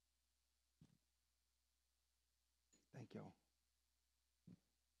Thank y'all.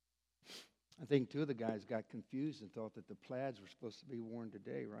 I think two of the guys got confused and thought that the plaids were supposed to be worn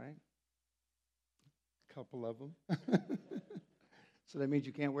today, right? A couple of them. So that means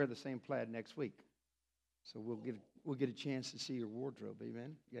you can't wear the same plaid next week. So we'll get a chance to see your wardrobe,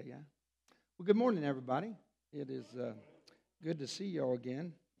 amen? Yeah. Well, good morning, everybody. It is good to see y'all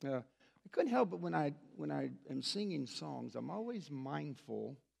again. I couldn't help but when I am singing songs, I'm always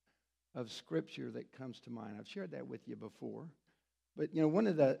mindful of scripture that comes to mind. I've shared that with you before. But, one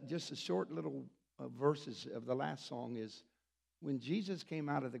of just a short little verses of the last song is, when Jesus came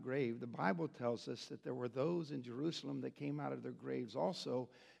out of the grave, the Bible tells us that there were those in Jerusalem that came out of their graves also,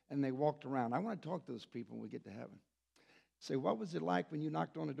 and they walked around. I want to talk to those people when we get to heaven. Say, what was it like when you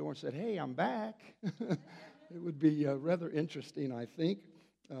knocked on the door and said, hey, I'm back? It would be rather interesting, I think,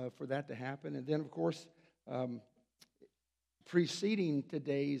 for that to happen. And then, of course, preceding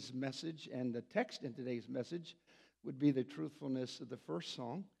today's message and the text in today's message would be the truthfulness of the first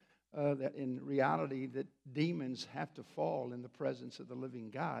song, that in reality that demons have to fall in the presence of the living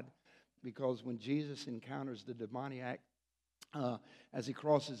God, because when Jesus encounters the demoniac as he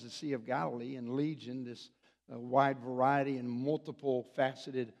crosses the Sea of Galilee in Legion, this wide variety and multiple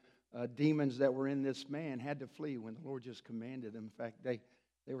faceted demons that were in this man had to flee when the Lord just commanded them. In fact, they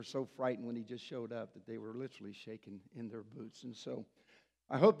were so frightened when he just showed up that they were literally shaking in their boots. And so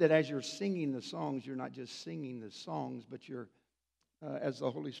I hope that as you're singing the songs, you're not just singing the songs, but you're, as the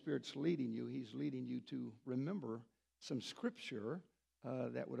Holy Spirit's leading you, he's leading you to remember some scripture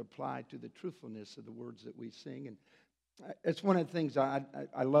that would apply to the truthfulness of the words that we sing. And it's one of the things I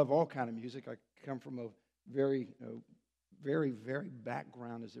love all kind of music. I come from a very, very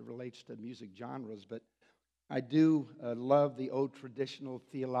background as it relates to music genres, but I do love the old traditional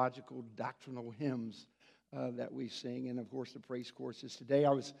theological doctrinal hymns that we sing, and of course the praise courses. Today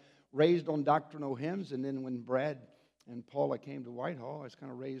I was raised on doctrinal hymns, and then when Brad and Paula came to Whitehall, I was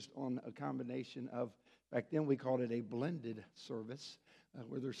kind of raised on a combination of, back then we called it a blended service,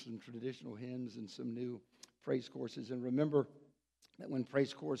 where there's some traditional hymns and some new praise courses. And remember that when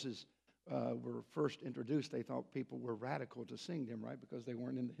praise courses were first introduced, they thought people were radical to sing them, right, because they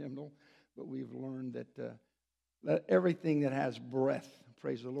weren't in the hymnal. But we've learned that everything that has breath,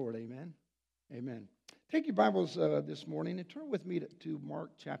 praise the Lord, amen? Amen. Take your Bibles this morning and turn with me to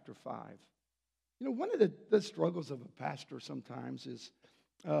Mark chapter 5. One of the struggles of a pastor sometimes is,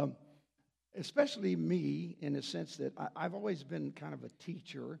 especially me, in a sense that I've always been kind of a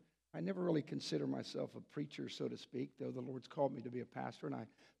teacher. I never really consider myself a preacher, so to speak, though the Lord's called me to be a pastor, and I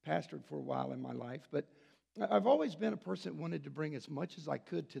pastored for a while in my life. But I've always been a person that wanted to bring as much as I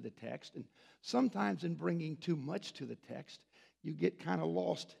could to the text, and sometimes in bringing too much to the text, you get kind of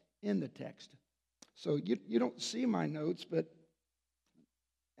lost in the text. So you don't see my notes, but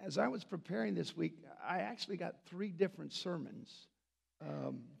as I was preparing this week, I actually got 3 different sermons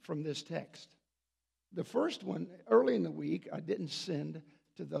from this text. The first one, early in the week, I didn't send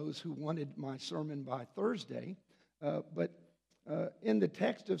to those who wanted my sermon by Thursday, but in the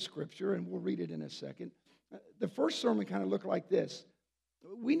text of Scripture, and we'll read it in a second, the first sermon kind of looked like this.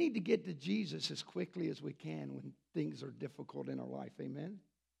 We need to get to Jesus as quickly as we can when things are difficult in our life, amen?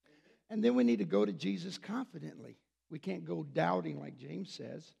 And then we need to go to Jesus confidently. We can't go doubting like James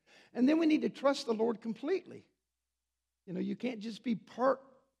says. And then we need to trust the Lord completely. You can't just be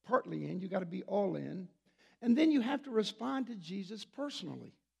partly in. You got to be all in. And then you have to respond to Jesus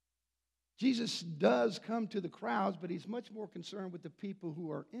personally. Jesus does come to the crowds, but he's much more concerned with the people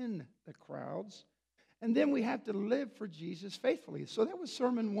who are in the crowds. And then we have to live for Jesus faithfully. So that was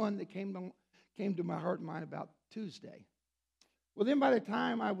sermon 1 that came to my heart and mind about Tuesday. Well, then by the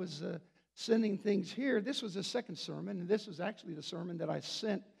time I was sending things here, this was the second sermon, and this was actually the sermon that I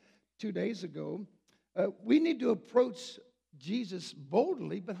sent 2 days ago. We need to approach Jesus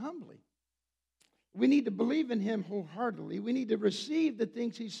boldly but humbly. We need to believe in him wholeheartedly. We need to receive the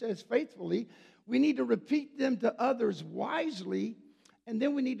things he says faithfully. We need to repeat them to others wisely, and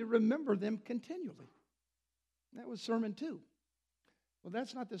then we need to remember them continually. That was sermon 2. Well,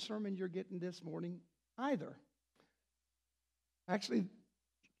 that's not the sermon you're getting this morning either. Actually,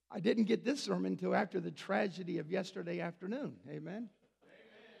 I didn't get this sermon until after the tragedy of yesterday afternoon. Amen?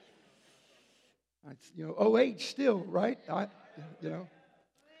 Amen. OH still, right? Yeah.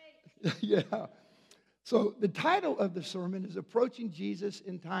 So the title of the sermon is Approaching Jesus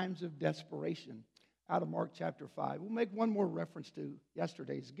in Times of Desperation, out of Mark chapter 5. We'll make one more reference to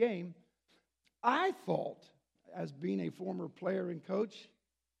yesterday's game. I thought, as being a former player and coach,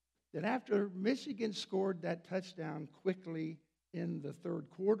 that after Michigan scored that touchdown quickly in the third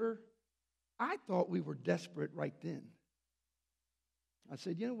quarter, I thought we were desperate right then. I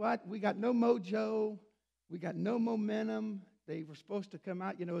said, you know what? We got no mojo. We got no momentum. They were supposed to come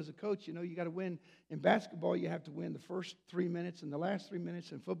out, as a coach, you got to win. In basketball, you have to win the first 3 minutes and the last 3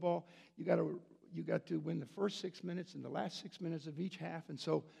 minutes. In football, you got to win the first 6 minutes and the last 6 minutes of each half. And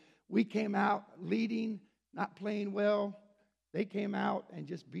so we came out leading, not playing well. They came out and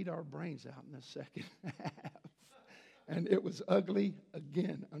just beat our brains out in the second half. And it was ugly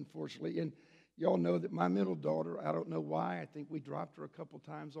again, unfortunately. And y'all know that my middle daughter, I don't know why, I think we dropped her a couple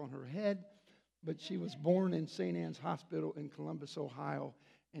times on her head. But she was born in St. Anne's Hospital in Columbus, Ohio,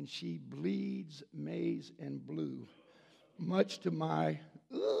 and she bleeds maize and blue, much to my,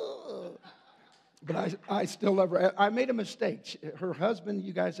 but I still love her. I made a mistake. Her husband,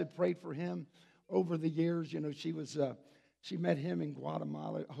 you guys had prayed for him over the years. She met him in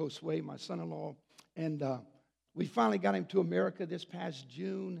Guatemala, Josue, my son-in-law, and we finally got him to America this past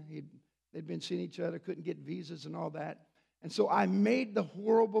June. They'd been seeing each other, couldn't get visas and all that. And so I made the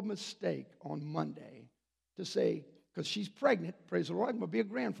horrible mistake on Monday to say, because she's pregnant, praise the Lord, I'm going to be a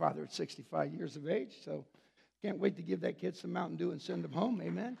grandfather at 65 years of age, so can't wait to give that kid some Mountain Dew and send them home,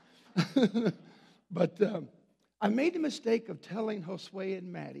 amen? But I made the mistake of telling Josue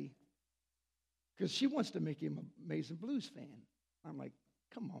and Maddie, because she wants to make him an Amazing Blues fan. I'm like,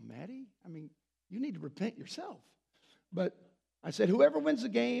 come on, Maddie. I mean, you need to repent yourself. But I said, whoever wins the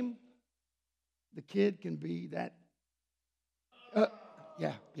game, the kid can be that.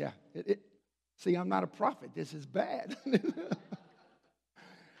 Yeah. See, I'm not a prophet. This is bad.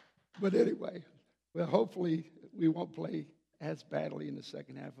 But anyway, well, hopefully we won't play as badly in the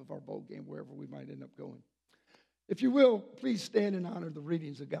second half of our bowl game, wherever we might end up going. If you will, please stand and honor the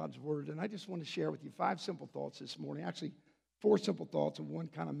readings of God's Word. And I just want to share with you 5 simple thoughts this morning. Actually, 4 simple thoughts and 1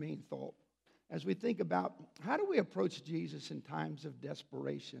 kind of main thought. As we think about how do we approach Jesus in times of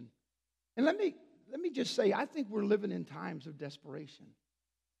desperation. And let me just say, I think we're living in times of desperation.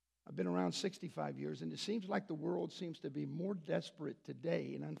 I've been around 65 years, and it seems like the world seems to be more desperate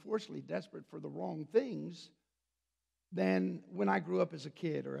today, and unfortunately desperate for the wrong things, than when I grew up as a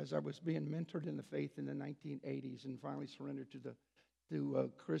kid or as I was being mentored in the faith in the 1980s and finally surrendered to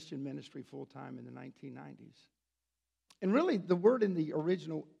Christian ministry full-time in the 1990s. And really, the word in the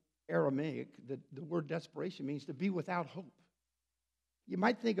original Aramaic, the word desperation means to be without hope. You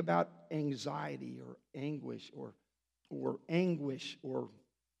might think about anxiety or anguish or anguish or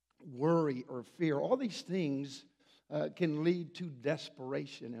worry or fear. All these things can lead to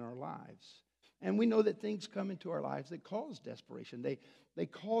desperation in our lives. And we know that things come into our lives that cause desperation. They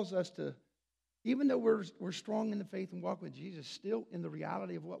cause us to, even though we're strong in the faith and walk with Jesus, still in the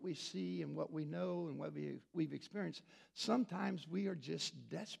reality of what we see and what we know and what we've experienced, sometimes we are just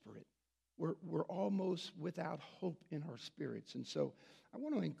desperate. We're almost without hope in our spirits. And so I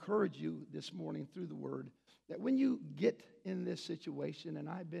want to encourage you this morning through the Word that when you get in this situation, and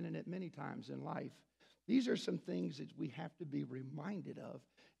I've been in it many times in life, these are some things that we have to be reminded of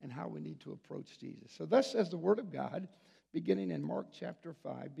and how we need to approach Jesus. So thus says the Word of God, beginning in Mark chapter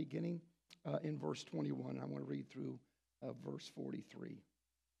 5, beginning in verse 21. I want to read through verse 43.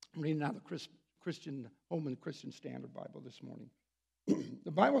 I'm reading out the Christian Holman Christian Standard Bible this morning.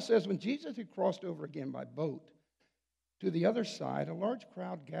 The Bible says, when Jesus had crossed over again by boat to the other side, a large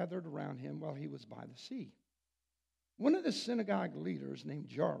crowd gathered around him while he was by the sea. One of the synagogue leaders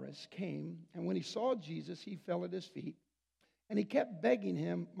named Jairus came, and when he saw Jesus, he fell at his feet, and he kept begging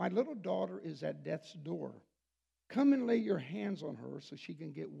him, my little daughter is at death's door. Come and lay your hands on her so she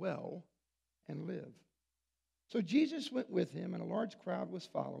can get well and live. So Jesus went with him, and a large crowd was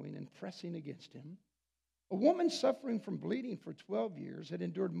following and pressing against him. A woman suffering from bleeding for 12 years had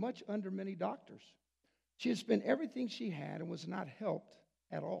endured much under many doctors. She had spent everything she had and was not helped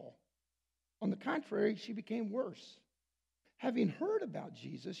at all. On the contrary, she became worse. Having heard about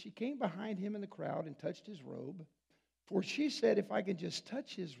Jesus, she came behind him in the crowd and touched his robe. For she said, if I can just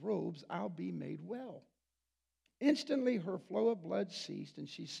touch his robes, I'll be made well. Instantly, her flow of blood ceased, and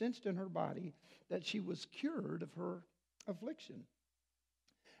she sensed in her body that she was cured of her affliction.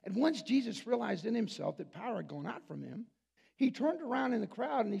 And once Jesus realized in himself that power had gone out from him, he turned around in the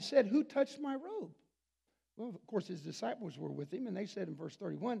crowd and he said, who touched my robe? Well, of course, his disciples were with him, and they said in verse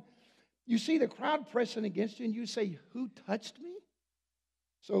 31, you see the crowd pressing against you, and you say, who touched me?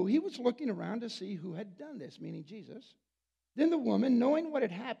 So he was looking around to see who had done this, meaning Jesus. Then the woman, knowing what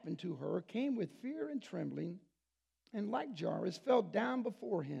had happened to her, came with fear and trembling, and like Jairus, fell down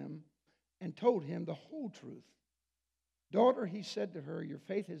before him and told him the whole truth. Daughter, he said to her, your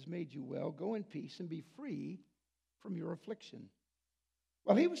faith has made you well. Go in peace and be free from your affliction.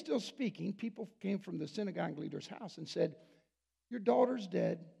 While he was still speaking, people came from the synagogue leader's house and said, your daughter's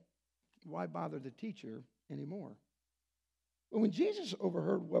dead. Why bother the teacher anymore? But when Jesus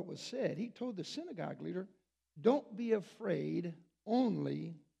overheard what was said, he told the synagogue leader, Don't be afraid,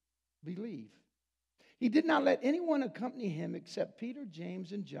 only believe. He did not let anyone accompany him except Peter,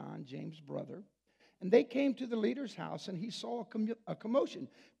 James, and John, James' brother. And they came to the leader's house, and he saw a commotion,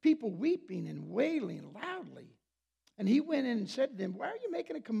 people weeping and wailing loudly. And he went in and said to them, "Why are you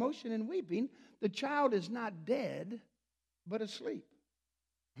making a commotion and weeping? The child is not dead, but asleep."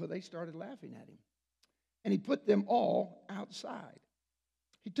 Well, they started laughing at him. And he put them all outside.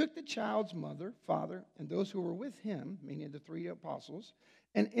 He took the child's mother, father, and those who were with him, meaning the 3 apostles,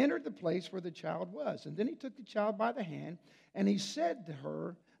 and entered the place where the child was. And then he took the child by the hand, and he said to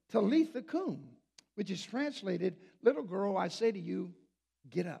her, "Talitha cum," which is translated, "Little girl, I say to you,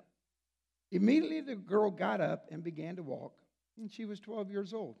 get up." Immediately the girl got up and began to walk, and she was 12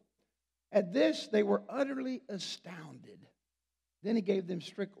 years old. At this, they were utterly astounded. Then he gave them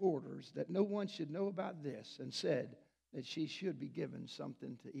strict orders that no one should know about this, and said that she should be given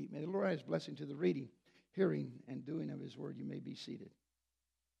something to eat. May the Lord add his blessing to the reading, hearing, and doing of his word. You may be seated.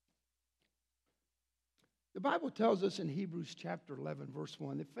 The Bible tells us in Hebrews chapter 11, verse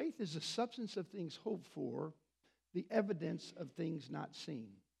 1, that faith is the substance of things hoped for, the evidence of things not seen.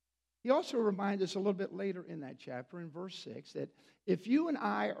 He also reminds us a little bit later in that chapter, in verse 6, that if you and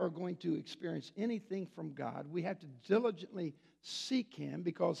I are going to experience anything from God, we have to diligently seek him,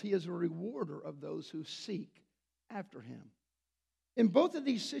 because he is a rewarder of those who seek after him. In both of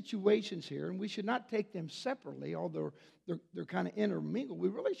these situations here, and we should not take them separately, although they're kind of intermingled, we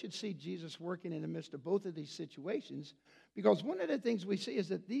really should see Jesus working in the midst of both of these situations, because one of the things we see is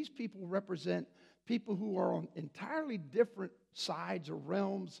that these people represent people who are on entirely different sides or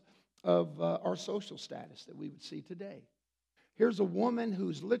realms of our social status that we would see today. Here's a woman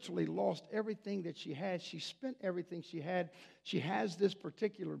who's literally lost everything that she has. She spent everything she had. She has this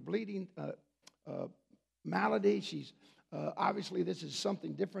particular bleeding malady. She's obviously, this is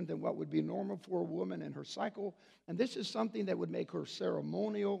something different than what would be normal for a woman in her cycle. And this is something that would make her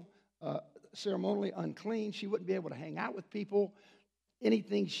ceremonially unclean. She wouldn't be able to hang out with people.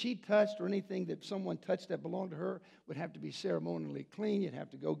 Anything she touched or anything that someone touched that belonged to her would have to be ceremonially clean. You'd have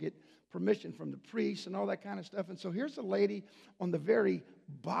to go get permission from the priest and all that kind of stuff. And so here's a lady on the very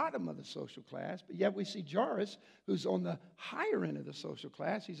bottom of the social class, but yet we see Jairus, who's on the higher end of the social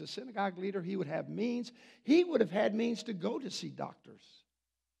class. He's a synagogue leader. He would have means. He would have had means to go to see doctors.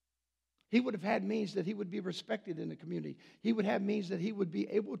 He would have had means that he would be respected in the community. He would have means that he would be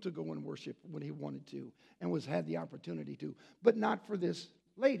able to go and worship when he wanted to and had the opportunity to, but not for this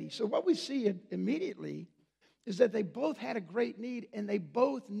lady. So what we see immediately is that they both had a great need, and they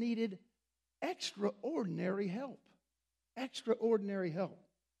both needed extraordinary help. Extraordinary help.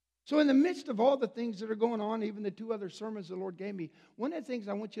 So in the midst of all the things that are going on, even the 2 other sermons the Lord gave me, one of the things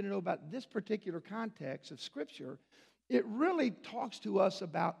I want you to know about this particular context of Scripture, it really talks to us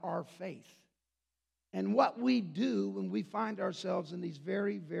about our faith and what we do when we find ourselves in these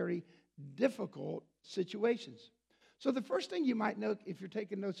very, very difficult situations. So the first thing you might note, if you're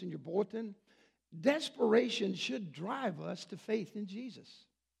taking notes in your bulletin, desperation should drive us to faith in Jesus.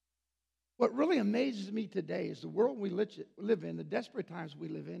 What really amazes me today is the world we live in, the desperate times we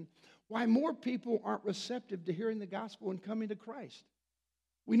live in, why more people aren't receptive to hearing the gospel and coming to Christ.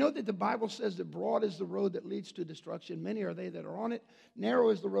 We know that the Bible says that broad is the road that leads to destruction. Many are they that are on it. Narrow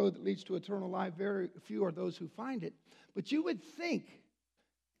is the road that leads to eternal life. Very few are those who find it. But you would think,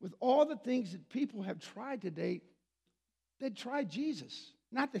 with all the things that people have tried today, they'd try Jesus.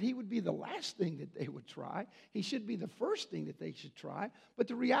 Not that he would be the last thing that they would try. He should be the first thing that they should try. But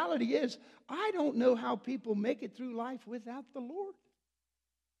the reality is, I don't know how people make it through life without the Lord.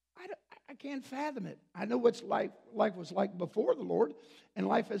 I can't fathom it. I know what life was like before the Lord, and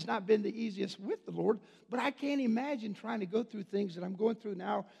life has not been the easiest with the Lord, but I can't imagine trying to go through things that I'm going through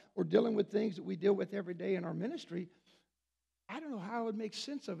now or dealing with things that we deal with every day in our ministry. I don't know how I would make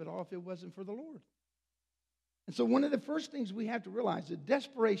sense of it all if it wasn't for the Lord. And so one of the first things we have to realize is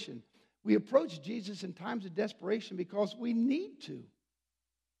desperation. We approach Jesus in times of desperation because we need to.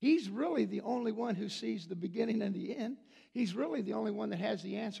 He's really the only one who sees the beginning and the end. He's really the only one that has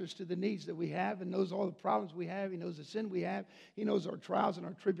the answers to the needs that we have and knows all the problems we have. He knows the sin we have. He knows our trials and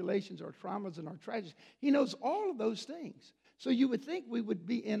our tribulations, our traumas and our tragedies. He knows all of those things. So you would think we would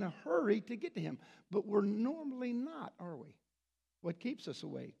be in a hurry to get to him, but we're normally not, are we? What keeps us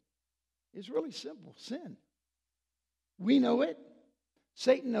away is really simple: sin. We know it.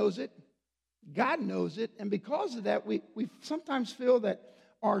 Satan knows it. God knows it. And because of that, we sometimes feel that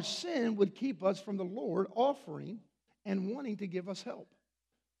our sin would keep us from the Lord offering and wanting to give us help.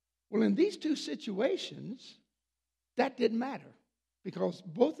 Well, in these two situations, that didn't matter, because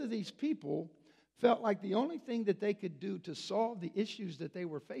both of these people felt like the only thing that they could do to solve the issues that they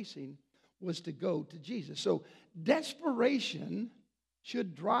were facing was to go to Jesus. So desperation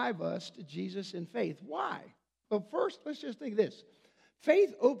should drive us to Jesus in faith. Why? Well, first, let's just think this.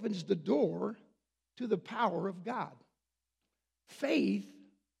 Faith opens the door to the power of God. Faith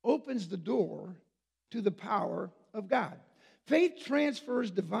opens the door to the power of God. Faith transfers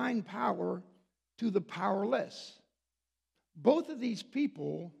divine power to the powerless. Both of these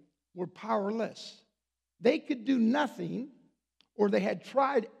people were powerless. They could do nothing, or they had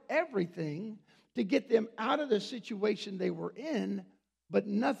tried everything to get them out of the situation they were in, but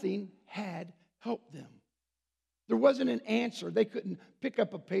nothing had helped them. There wasn't an answer. They couldn't pick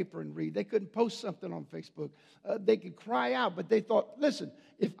up a paper and read. They couldn't post something on Facebook. They could cry out, but they thought, listen,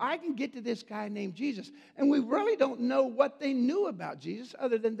 if I can get to this guy named Jesus, and we really don't know what they knew about Jesus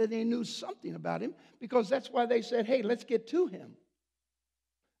other than that they knew something about him, because that's why they said, hey, let's get to him.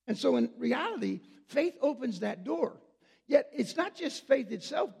 And so in reality, faith opens that door. Yet it's not just faith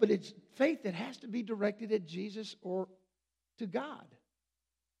itself, but it's faith that has to be directed at Jesus or to God.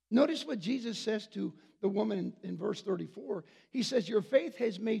 Notice what Jesus says to the woman in verse 34. He says, your faith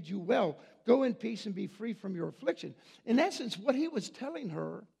has made you well. Go in peace and be free from your affliction. In essence, what he was telling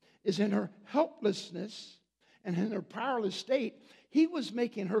her is in her helplessness and in her powerless state, he was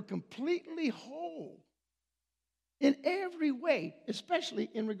making her completely whole in every way, especially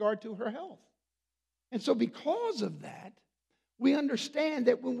in regard to her health. And so because of that, we understand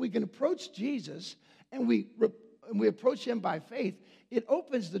that when we can approach Jesus and we approach him by faith, it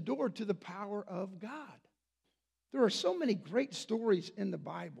opens the door to the power of God. There are so many great stories in the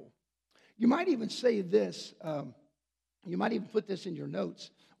Bible. You might even say this, you might even put this in your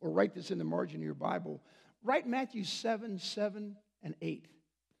notes or write this in the margin of your Bible. Write Matthew 7, 7, and 8.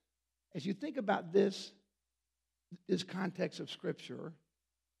 As you think about this context of Scripture,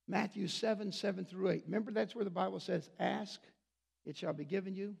 Matthew 7, 7 through 8. Remember, that's where the Bible says, ask, it shall be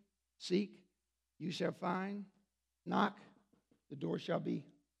given you. Seek, you shall find. Knock, the door shall be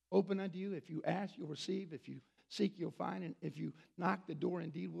open unto you. If you ask, you'll receive. If you seek, you'll find. And if you knock, the door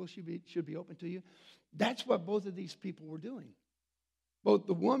indeed should be open to you. That's what both of these people were doing. Both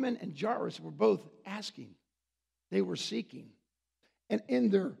the woman and Jairus were both asking. They were seeking. And in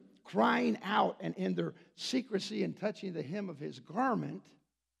their crying out and in their secrecy and touching the hem of his garment,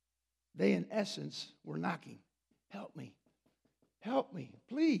 they in essence were knocking. Help me. Help me.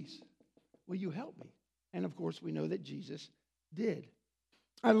 Please, will you help me? And of course, we know that Jesus did.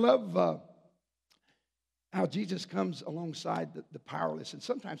 I love how Jesus comes alongside the powerless. And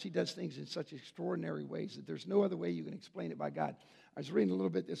sometimes he does things in such extraordinary ways that there's no other way you can explain it by God. I was reading a little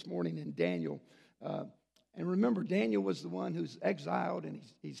bit this morning in Daniel. And remember, Daniel was the one who's exiled, and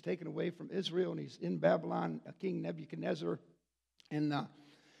he's taken away from Israel, and he's in Babylon, King Nebuchadnezzar. And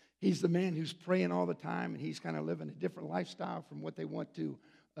he's the man who's praying all the time, and he's kind of living a different lifestyle from what they want to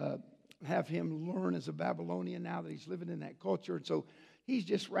have him learn as a Babylonian now that he's living in that culture. And so he's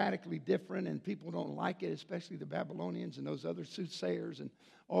just radically different, and people don't like it, especially the Babylonians and those other soothsayers and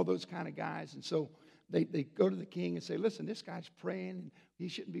all those kind of guys. And so they go to the king and say, listen, this guy's praying, and he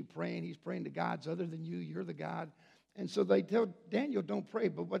shouldn't be praying. He's praying to gods other than you. You're the God. And so they tell Daniel, don't pray.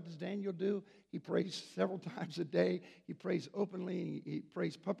 But what does Daniel do? He prays several times a day. He prays openly. He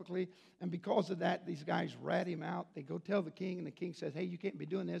prays publicly. And because of that, these guys rat him out. They go tell the king, and the king says, hey, you can't be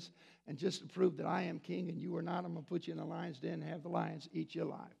doing this. And just to prove that I am king and you are not, I'm going to put you in the lion's den and have the lions eat you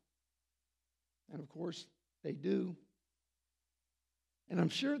alive. And of course, they do. And I'm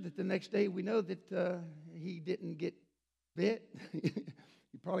sure that the next day we know that he didn't get bit.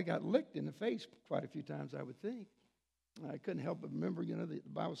 He probably got licked in the face quite a few times, I would think. I couldn't help but remember, the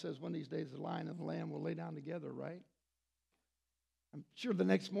Bible says one of these days the lion and the lamb will lay down together, right? I'm sure the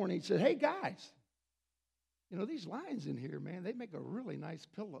next morning he said, hey, guys, these lions in here, man, they make a really nice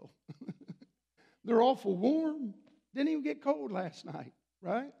pillow. They're awful warm. Didn't even get cold last night,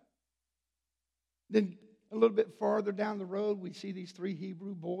 right? Then a little bit farther down the road, we see these three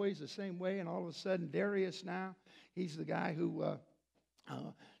Hebrew boys the same way, and all of a sudden Darius now, he's the guy who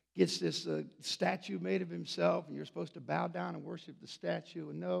gets this statue made of himself, and you're supposed to bow down and worship the statue.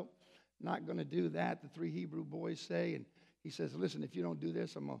 And no, not going to do that, the three Hebrew boys say. And he says, listen, if you don't do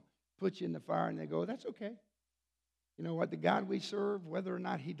this, I'm going to put you in the fire. And they go, that's okay. You know what? The God we serve, whether or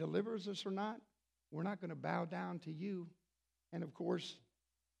not he delivers us or not, we're not going to bow down to you. And of course,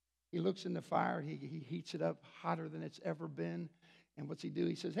 he looks in the fire. He heats it up hotter than it's ever been. And what's he do?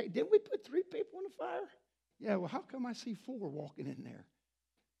 He says, hey, didn't we put 3 people in the fire? Yeah, well, how come I see 4 walking in there?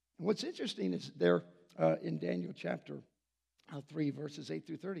 And what's interesting is there in Daniel chapter 3, verses 8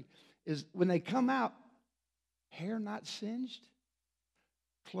 through 30, is when they come out, hair not singed,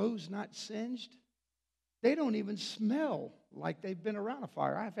 clothes not singed, They don't even smell like they've been around a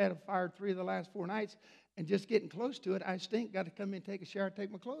fire. I've had a fire 3 of the last 4 nights, and just getting close to it, I stink, got to come in and take a shower,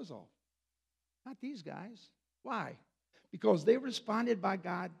 take my clothes off. Not these guys. Why? Because they responded by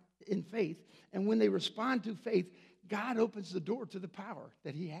God in faith, and when they respond to faith, God opens the door to the power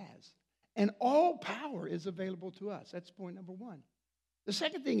that he has. And all power is available to us. That's point number 1. The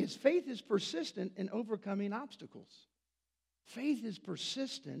second thing is faith is persistent in overcoming obstacles. Faith is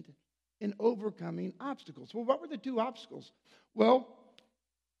persistent in overcoming obstacles. Well, what were the 2 obstacles? Well,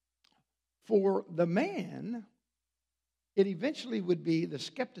 for the man, it eventually would be the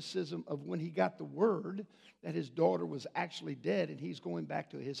skepticism of when he got the word that his daughter was actually dead and he's going back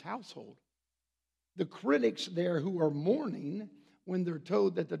to his household. The critics there who are mourning when they're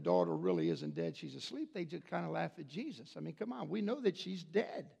told that the daughter really isn't dead, she's asleep, they just kind of laugh at Jesus. I mean, come on, we know that she's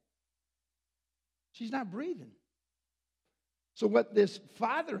dead. She's not breathing. So what this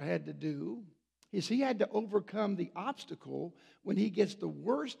father had to do is he had to overcome the obstacle when he gets the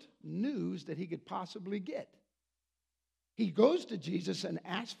worst news that he could possibly get. He goes to Jesus and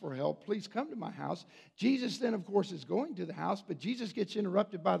asks for help. Please come to my house. Jesus then, of course, is going to the house, but Jesus gets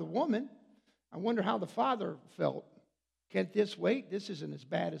interrupted by the woman. I wonder how the father felt. Can't this wait? This isn't as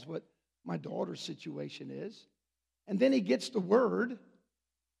bad as what my daughter's situation is. And then he gets the word,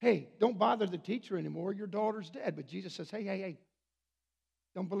 hey, don't bother the teacher anymore. Your daughter's dead. But Jesus says, hey,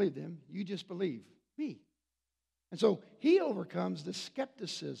 don't believe them. You just believe me. And so he overcomes the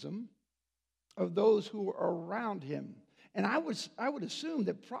skepticism of those who are around him. And I would assume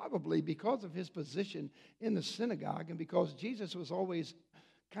that probably because of his position in the synagogue and because Jesus was always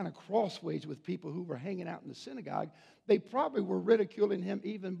kind of crossways with people who were hanging out in the synagogue, they probably were ridiculing him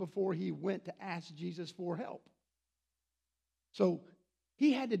even before he went to ask Jesus for help. So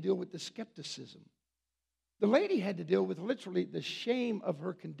he had to deal with the skepticism. The lady had to deal with literally the shame of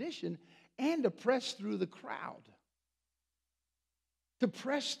her condition and to press through the crowd. To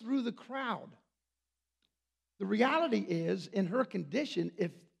press through the crowd. The reality is, in her condition,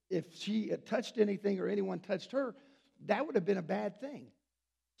 if she had touched anything or anyone touched her, that would have been a bad thing.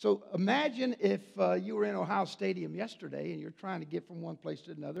 So imagine if you were in Ohio Stadium yesterday and you're trying to get from one place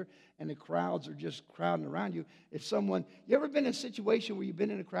to another and the crowds are just crowding around you. If someone, you ever been in a situation where you've been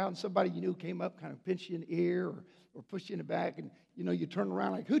in a crowd and somebody you knew came up, kind of pinched you in the ear or pushed you in the back and, you turn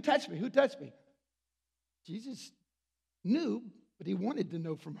around like, who touched me? Who touched me? Jesus knew, but he wanted to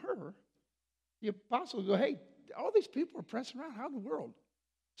know from her. The apostles go, hey, all these people are pressing around. How in the world?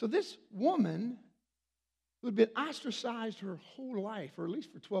 So this woman who had been ostracized her whole life, or at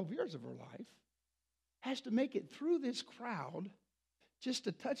least for 12 years of her life, has to make it through this crowd just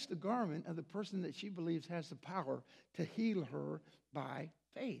to touch the garment of the person that she believes has the power to heal her by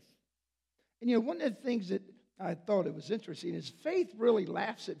faith. And one of the things that I thought it was interesting is faith really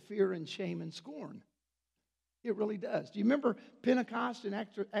laughs at fear and shame and scorn. It really does. Do you remember Pentecost in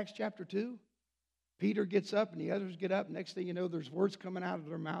Acts chapter 2? Peter gets up and the others get up. Next thing you know, there's words coming out of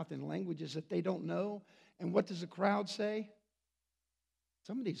their mouth in languages that they don't know. And what does the crowd say?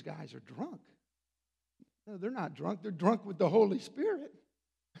 Some of these guys are drunk. No, they're not drunk. They're drunk with the Holy Spirit.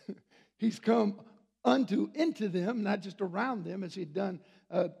 He's come into them, not just around them as he'd done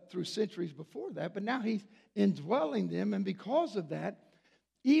through centuries before that, but now he's indwelling them. And because of that,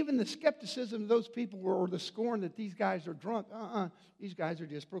 even the skepticism of those people or the scorn that these guys are drunk, these guys are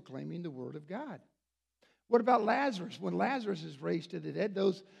just proclaiming the word of God. What about Lazarus? When Lazarus is raised to the dead,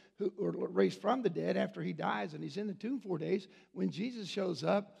 those who are raised from the dead after he dies and he's in the tomb 4 days, when Jesus shows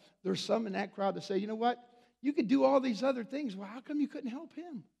up, there's some in that crowd that say, you know what? You could do all these other things. Well, how come you couldn't help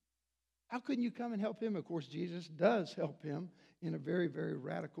him? How couldn't you come and help him? Of course, Jesus does help him in a very, very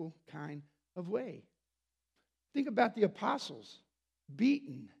radical kind of way. Think about the apostles,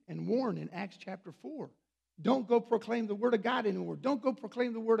 beaten and warned in Acts chapter 4. Don't go proclaim the word of God anymore. Don't go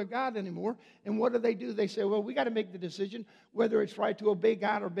proclaim the word of God anymore. And what do? They say, well, we got to make the decision whether it's right to obey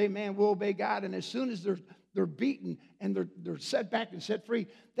God or obey man. We'll obey God. And as soon as they're beaten and they're set back and set free,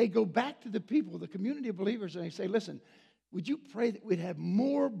 they go back to the people, the community of believers, and they say, listen, would you pray that we'd have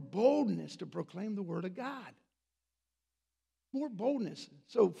more boldness to proclaim the word of God? More boldness.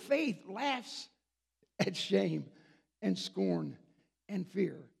 So faith laughs at shame and scorn and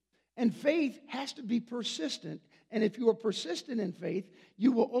fear. And faith has to be persistent. And if you are persistent in faith,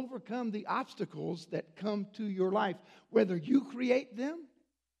 you will overcome the obstacles that come to your life, whether you create them,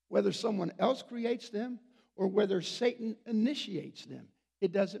 whether someone else creates them, or whether Satan initiates them.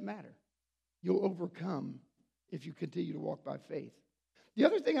 It doesn't matter. You'll overcome if you continue to walk by faith. The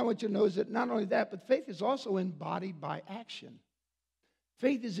other thing I want you to know is that not only that, but faith is also embodied by action.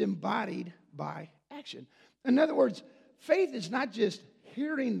 Faith is embodied by action. In other words, faith is not just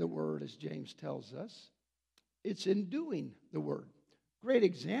hearing the word, as James tells us. it's in doing the word. Great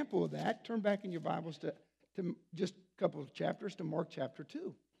example of that. Turn back in your Bibles to just a couple of chapters to Mark chapter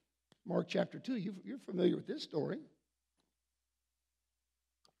 2. Mark chapter 2, you're familiar with this story.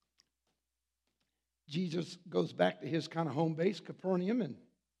 Jesus goes back to his kind of home base, Capernaum,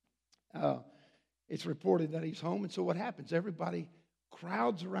 and it's reported that he's home. And so what happens? Everybody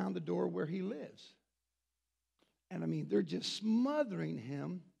crowds around the door where he lives. And I mean, they're just smothering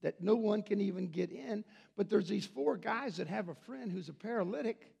him that no one can even get in. But there's these 4 guys that have a friend who's a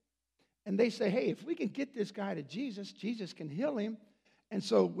paralytic. And they say, hey, if we can get this guy to Jesus, Jesus can heal him. And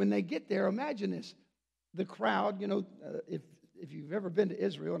so when they get there, imagine this. The crowd, if you've ever been to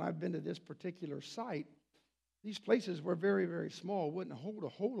Israel, and I've been to this particular site, these places were very, very small, wouldn't hold a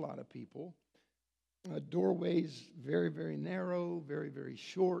whole lot of people. Doorways very, very narrow, very, very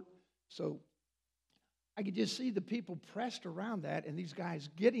short. So I could just see the people pressed around that and these guys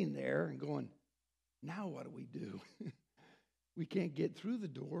getting there and going, now what do we do? We can't get through the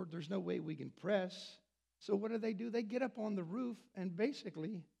door. There's no way we can press. So what do? They get up on the roof and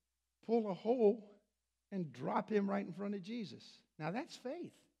basically pull a hole and drop him right in front of Jesus. Now that's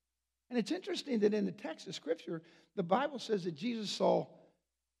faith. And it's interesting that in the text of Scripture, the Bible says that Jesus saw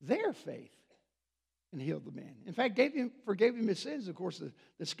their faith and healed the man. In fact, forgave him his sins. Of course,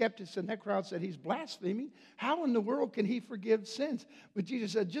 the skeptics in that crowd said he's blaspheming. How in the world can he forgive sins? But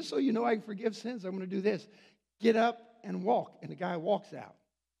Jesus said, just so you know I can forgive sins, I'm going to do this. Get up and walk. And the guy walks out.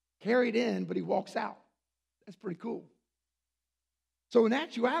 Carried in, but he walks out. That's pretty cool. So in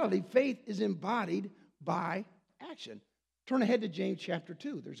actuality, faith is embodied by action. Turn ahead to James chapter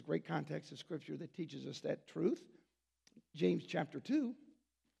 2. There's great context of Scripture that teaches us that truth. James chapter 2,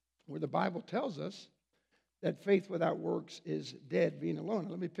 where the Bible tells us that faith without works is dead, being alone.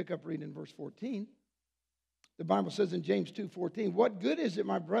 Now, let me pick up reading in verse 14. The Bible says in James 2:14, what good is it,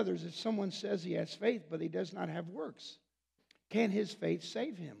 my brothers, if someone says he has faith, but he does not have works? Can his faith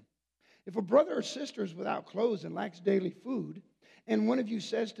save him? If a brother or sister is without clothes and lacks daily food, and one of you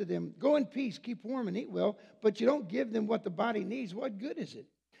says to them, go in peace, keep warm and eat well, but you don't give them what the body needs, what good is it?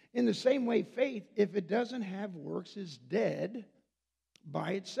 In the same way, faith, if it doesn't have works, is dead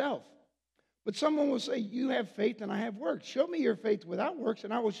by itself. But someone will say, you have faith and I have works. Show me your faith without works,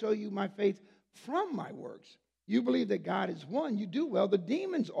 and I will show you my faith from my works. You believe that God is one, you do well. The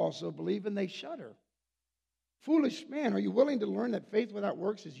demons also believe, and they shudder. Foolish man, are you willing to learn that faith without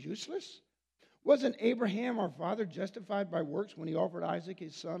works is useless? Wasn't Abraham, our father, justified by works when he offered Isaac,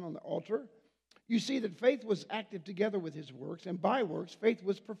 his son, on the altar? You see that faith was active together with his works, and by works, faith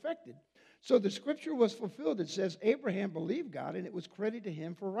was perfected. So the scripture was fulfilled. It says, Abraham believed God, and it was credited to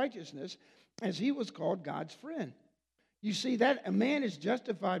him for righteousness, as he was called God's friend. You see that a man is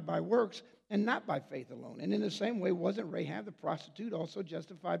justified by works and not by faith alone. And in the same way, wasn't Rahab the prostitute also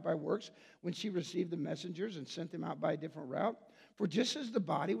justified by works when she received the messengers and sent them out by a different route? For just as the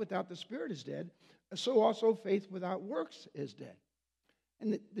body without the spirit is dead, so also faith without works is dead.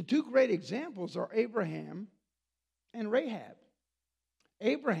 And the 2 great examples are Abraham and Rahab.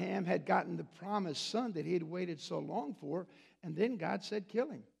 Abraham had gotten the promised son that he had waited so long for, and then God said, kill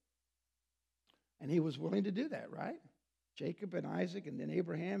him. And he was willing to do that, right? Jacob and Isaac and then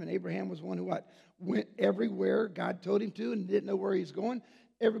Abraham. And Abraham was one who what? Went everywhere God told him to and didn't know where he's going.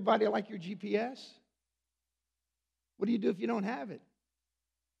 Everybody like your GPS? What do you do if you don't have it?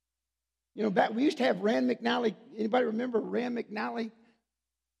 You know, back we used to have Rand McNally. Anybody remember Rand McNally?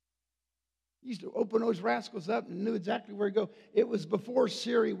 He used to open those rascals up and knew exactly where to go. It was before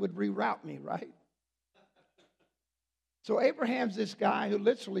Siri would reroute me, right? So Abraham's this guy who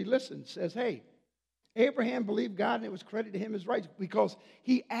literally listens, says, hey, Abraham believed God and it was credited to him as right because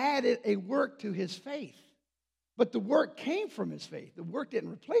he added a work to his faith. But the work came from his faith. The work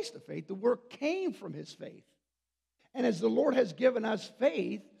didn't replace the faith. The work came from his faith. And as the Lord has given us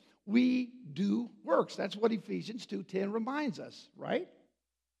faith, we do works. That's what Ephesians 2:10 reminds us, right?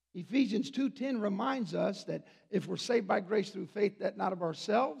 Ephesians 2:10 reminds us that if we're saved by grace through faith, that not of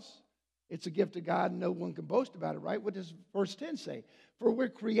ourselves, it's a gift of God and no one can boast about it, right? What does verse 10 say? For we're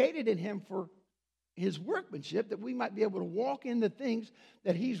created in him for his workmanship, that we might be able to walk in the things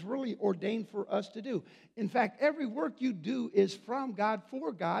that he's really ordained for us to do. In fact, every work you do is from God,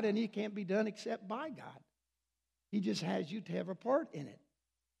 for God, and it can't be done except by God. He just has you to have a part in it.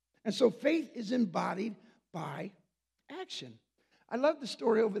 And so faith is embodied by action. I love the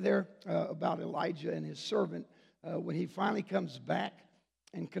story over there about Elijah and his servant when he finally comes back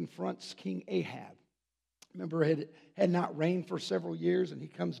and confronts King Ahab. Remember, it had not rained for several years, and he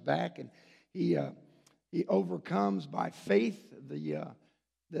comes back and he overcomes by faith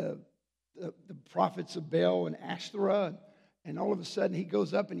the prophets of Baal and Ashtoreth. And all of a sudden, he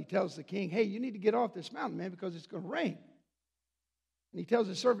goes up and he tells the king, hey, you need to get off this mountain, man, because it's going to rain. And he tells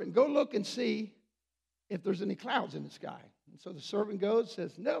his servant, go look and see if there's any clouds in the sky. And so the servant goes,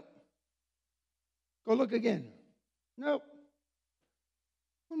 says, nope. Go look again. Nope.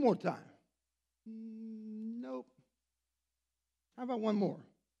 One more time. Nope. How about one more?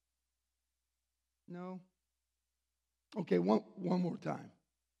 No. Okay, one more time.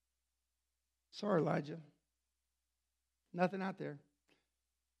 Sorry, Elijah. Nothing out there.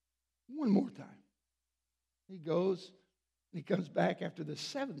 One more time. He goes, and he comes back after the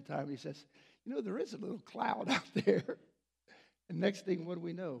seventh time. He says, there is a little cloud out there. And next thing, what do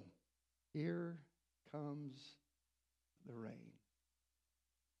we know? Here comes the rain.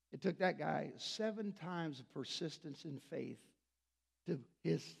 It took that guy 7 times of persistence in faith to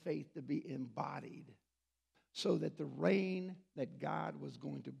his faith to be embodied, so that the rain that God was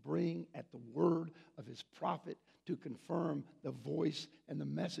going to bring at the word of his prophet to confirm the voice and the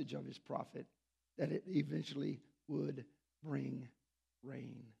message of his prophet, that it eventually would bring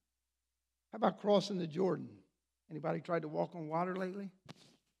rain. How about crossing the Jordan? Anybody tried to walk on water lately?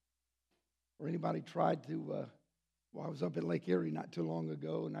 Or anybody tried to, I was up at Lake Erie not too long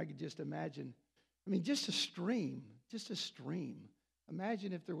ago, and I could just imagine, just a stream.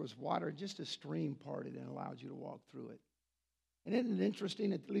 Imagine if there was water, just a stream parted and allowed you to walk through it. And isn't it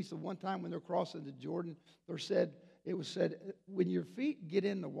interesting, at least the one time when they're crossing the Jordan, it was said, when your feet get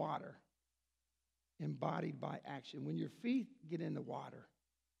in the water, embodied by action, when your feet get in the water,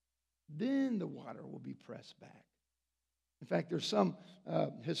 then the water will be pressed back. In fact, there's some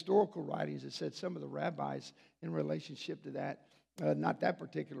historical writings that said some of the rabbis in relationship to that, not that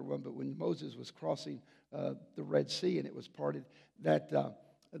particular one, but when Moses was crossing the Red Sea and it was parted, that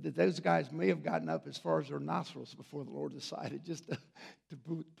those guys may have gotten up as far as their nostrils before the Lord decided just to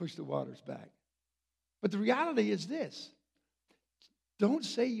push the waters back. But the reality is this. Don't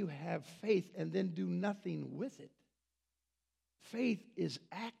say you have faith and then do nothing with it. Faith is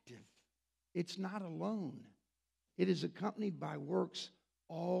active. It's not alone. It is accompanied by works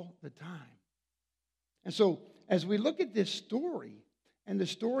all the time. And so, as we look at this story, and the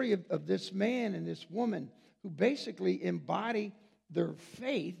story of this man and this woman who basically embody their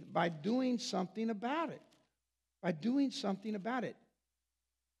faith by doing something about it.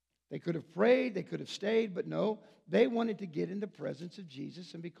 They could have prayed, they could have stayed, but no, they wanted to get in the presence of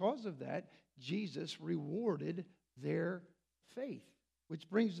Jesus, and because of that, Jesus rewarded their faith. Which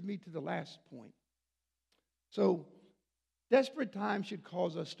brings me to the last point. So, desperate times should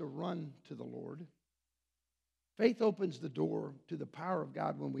cause us to run to the Lord. Faith opens the door to the power of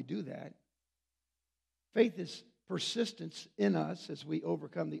God when we do that. Faith is persistence in us as we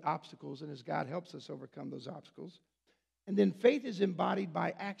overcome the obstacles and as God helps us overcome those obstacles. And then faith is embodied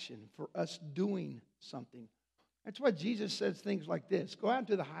by action, for us doing something. That's why Jesus says things like this: go out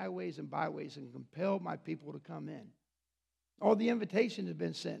into the highways and byways and compel my people to come in. All the invitations have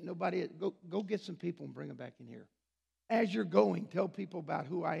been sent. Go get some people and bring them back in here. As you're going, tell people about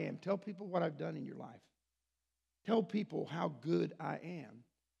who I am. Tell people what I've done in your life. Tell people how good I am.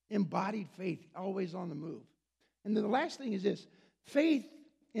 Embodied faith, always on the move. And then the last thing is this: faith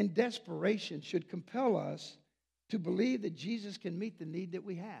in desperation should compel us to believe that Jesus can meet the need that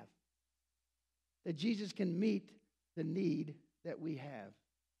we have. That Jesus can meet the need that we have.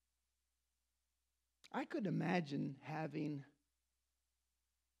 I could imagine having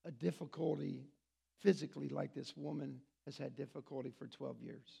a difficulty physically like this woman has had difficulty for 12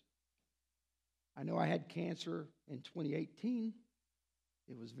 years. I know I had cancer in 2018.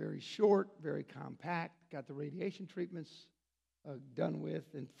 It was very short, very compact, got the radiation treatments done with,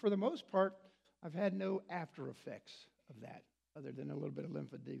 and for the most part, I've had no after effects of that, other than a little bit of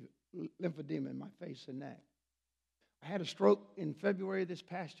lymphedema in my face and neck. I had a stroke in February this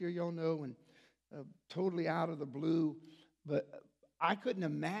past year, y'all know, and totally out of the blue, but I couldn't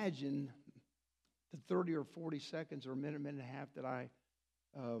imagine the 30 or 40 seconds or a minute and a half that I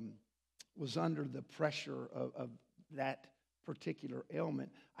was under the pressure of that particular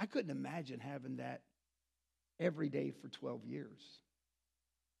ailment. I couldn't imagine having that every day for 12 years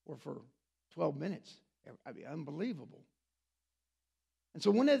or for 12 minutes. I mean, unbelievable. And so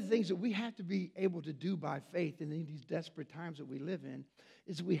one of the things that we have to be able to do by faith in these desperate times that we live in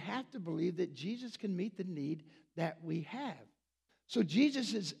is we have to believe that Jesus can meet the need that we have. So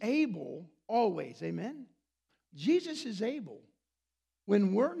Jesus is able always, amen? Jesus is able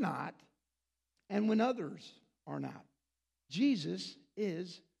when we're not and when others are not. Jesus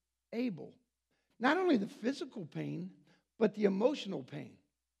is able. Not only the physical pain, but the emotional pain.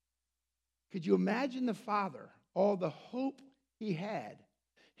 Could you imagine the father, all the hope he had,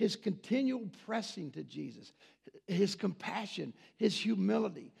 his continual pressing to Jesus, his compassion, his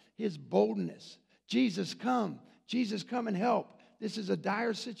humility, his boldness. Jesus, come. Jesus, come and help. This is a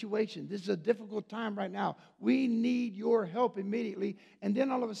dire situation. This is a difficult time right now. We need your help immediately. And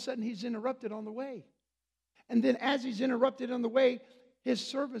then all of a sudden, he's interrupted on the way. And then as he's interrupted on the way, his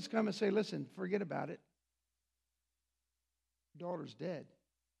servants come and say, listen, forget about it. Your daughter's dead.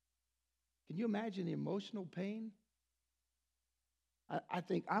 Can you imagine the emotional pain? I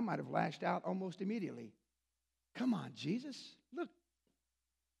think I might have lashed out almost immediately. Come on, Jesus. Look,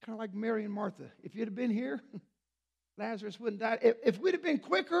 kind of like Mary and Martha. If you'd have been here, Lazarus wouldn't die. If we'd have been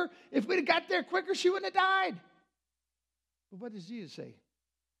quicker, if we'd have got there quicker, she wouldn't have died. But what does Jesus say?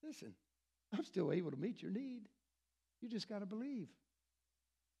 Listen, I'm still able to meet your need. You just got to believe.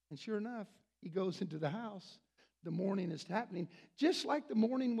 And sure enough, he goes into the house. The mourning is happening, just like the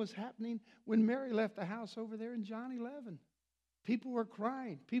mourning was happening when Mary left the house over there in John 11. People were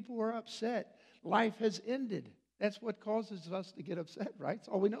crying. People were upset. Life has ended. That's what causes us to get upset, right? It's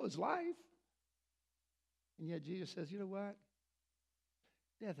all we know is life. And yet Jesus says, you know what?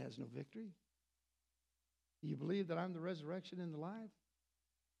 Death has no victory. Do you believe that I'm the resurrection and the life?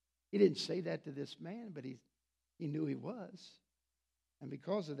 He didn't say that to this man, but he knew he was. And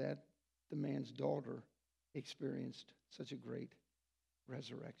because of that, the man's daughter experienced such a great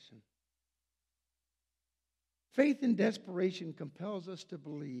resurrection. Faith in desperation compels us to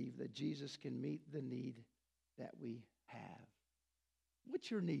believe that Jesus can meet the need that we have.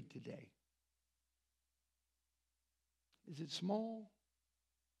 What's your need today? Is it small?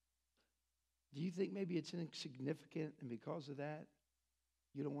 Do you think maybe it's insignificant, and because of that,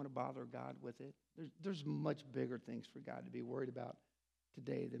 you don't want to bother God with it? There's much bigger things for God to be worried about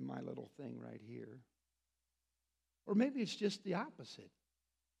today than my little thing right here. Or maybe it's just the opposite.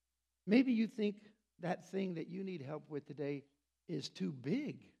 Maybe you think that thing that you need help with today is too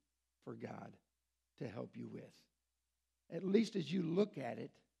big for God to help you with. At least as you look at it,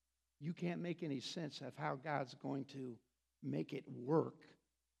 you can't make any sense of how God's going to make it work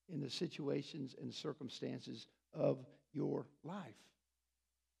in the situations and circumstances of your life.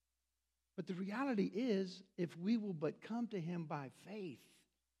 But the reality is, if we will but come to him by faith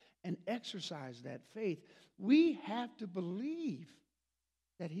and exercise that faith, we have to believe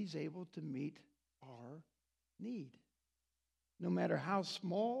that he's able to meet our need. No matter how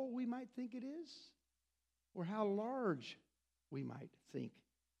small we might think it is, or how large we might think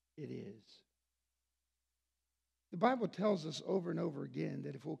it is. The Bible tells us over and over again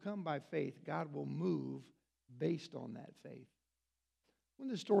that if we'll come by faith, God will move based on that faith. One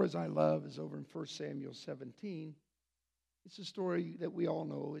of the stories I love is over in 1 Samuel 17. It's a story that we all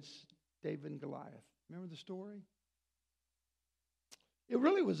know. It's David and Goliath. Remember the story? It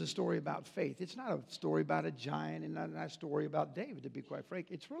really was a story about faith. It's not a story about a giant and not a story about David, to be quite frank.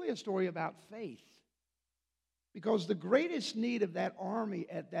 It's really a story about faith. Because the greatest need of that army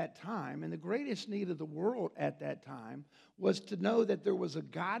at that time, and the greatest need of the world at that time, was to know that there was a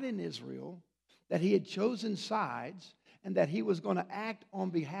God in Israel, that he had chosen sides, and that he was going to act on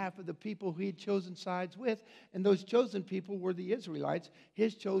behalf of the people he had chosen sides with. And those chosen people were the Israelites,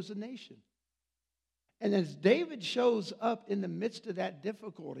 his chosen nation. And as David shows up in the midst of that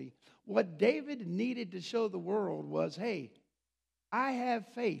difficulty, what David needed to show the world was, hey, I have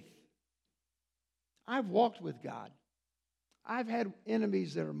faith. I've walked with God. I've had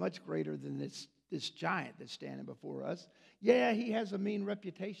enemies that are much greater than this giant that's standing before us. Yeah, he has a mean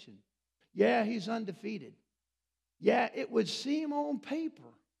reputation. Yeah, he's undefeated. Yeah, it would seem on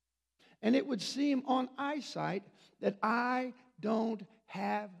paper and it would seem on eyesight that I don't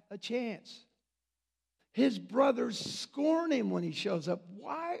have a chance. His brothers scorn him when he shows up.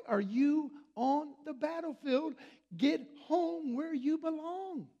 Why are you on the battlefield? Get home where you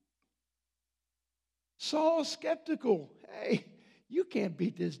belong. Saul's skeptical. Hey, you can't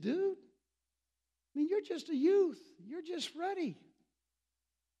beat this dude. I mean, you're just a youth. You're just ready.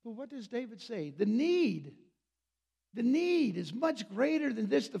 But what does David say? The need is much greater than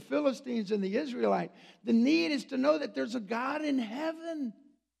this, the Philistines and the Israelite. The need is to know that there's a God in heaven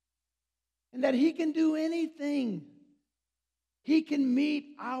and that he can do anything. He can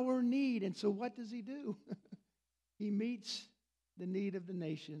meet our need. And so what does he do? He meets the need of the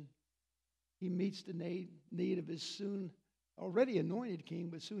nation. He meets the need of his soon already anointed king,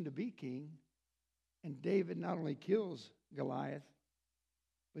 but soon to be king. And David not only kills Goliath,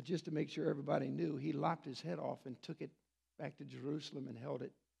 but just to make sure everybody knew, he lopped his head off and took it back to Jerusalem and held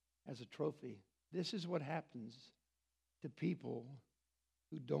it as a trophy. This is what happens to people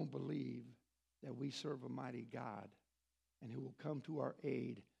who don't believe that we serve a mighty God and who will come to our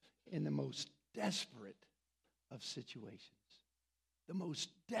aid in the most desperate of situations. the most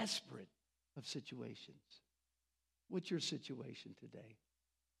desperate of situations. What's your situation today?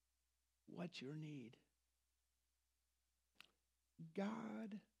 What's your need?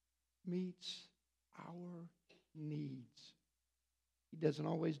 God meets our needs. He doesn't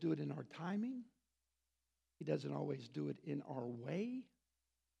always do it in our timing. He doesn't always do it in our way.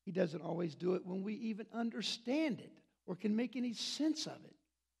 He doesn't always do it when we even understand it or can make any sense of it.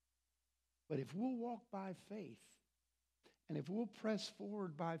 But if we'll walk by faith, and if we'll press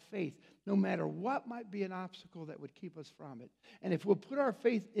forward by faith, no matter what might be an obstacle that would keep us from it, and if we'll put our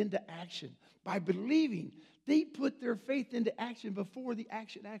faith into action by believing, they put their faith into action before the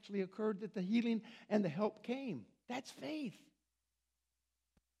action actually occurred, that the healing and the help came. That's faith.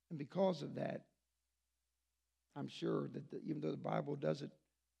 And because of that, I'm sure that even though the Bible doesn't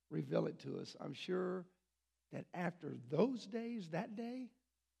reveal it to us, I'm sure that after those days, that day,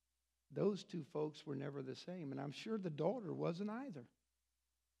 those two folks were never the same. And I'm sure the daughter wasn't either.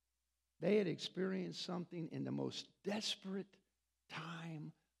 They had experienced something in the most desperate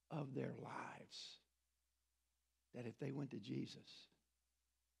time of their lives, that if they went to Jesus,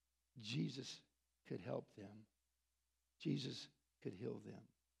 Jesus could help them. Jesus could heal them.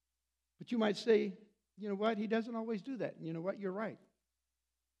 But you might say, you know what? He doesn't always do that. And you know what? You're right.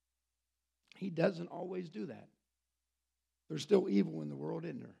 He doesn't always do that. There's still evil in the world,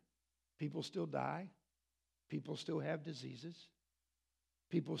 isn't there? People still die. People still have diseases.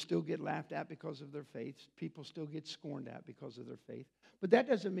 People still get laughed at because of their faith. People still get scorned at because of their faith. But that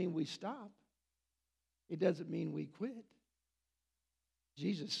doesn't mean we stop. It doesn't mean we quit.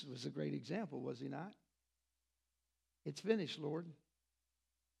 Jesus was a great example, was he not? It's finished, Lord.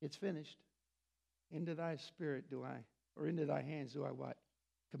 It's finished. Into thy spirit do I, or into thy hands do I what?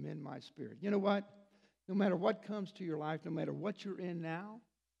 Commend my spirit. You know what? No matter what comes to your life, no matter what you're in now,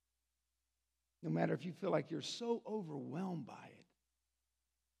 no matter if you feel like you're so overwhelmed by it,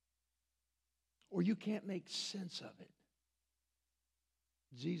 or you can't make sense of it,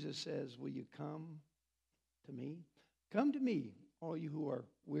 Jesus says, will you come to me? Come to me, all you who are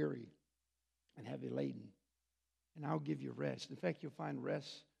weary and heavy laden, and I'll give you rest. In fact, you'll find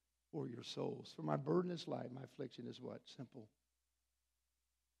rest for your souls. For my burden is light, my affliction is what? Simple.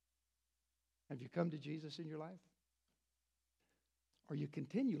 Have you come to Jesus in your life? Are you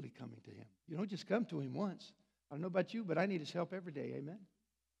continually coming to him? You don't just come to him once. I don't know about you, but I need his help every day. Amen?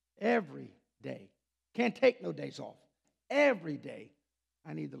 Every day. Can't take no days off. Every day,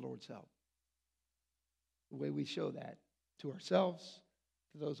 I need the Lord's help. The way we show that to ourselves,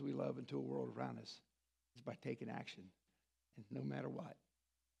 to those we love, and to a world around us is by taking action. And no matter what,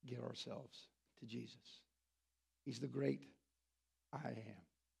 give ourselves to Jesus. He's the great I am.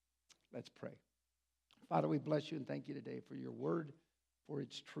 Let's pray. Father, we bless you and thank you today for your word, for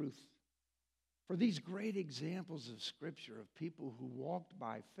its truth, for these great examples of Scripture of people who walked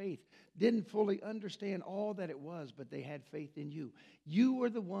by faith, didn't fully understand all that it was, but they had faith in you. You were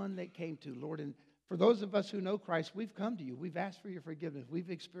the one that came to, Lord. And for those of us who know Christ, we've come to you. We've asked for your forgiveness. We've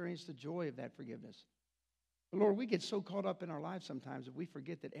experienced the joy of that forgiveness. But Lord, we get so caught up in our lives sometimes that we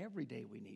forget that every day we need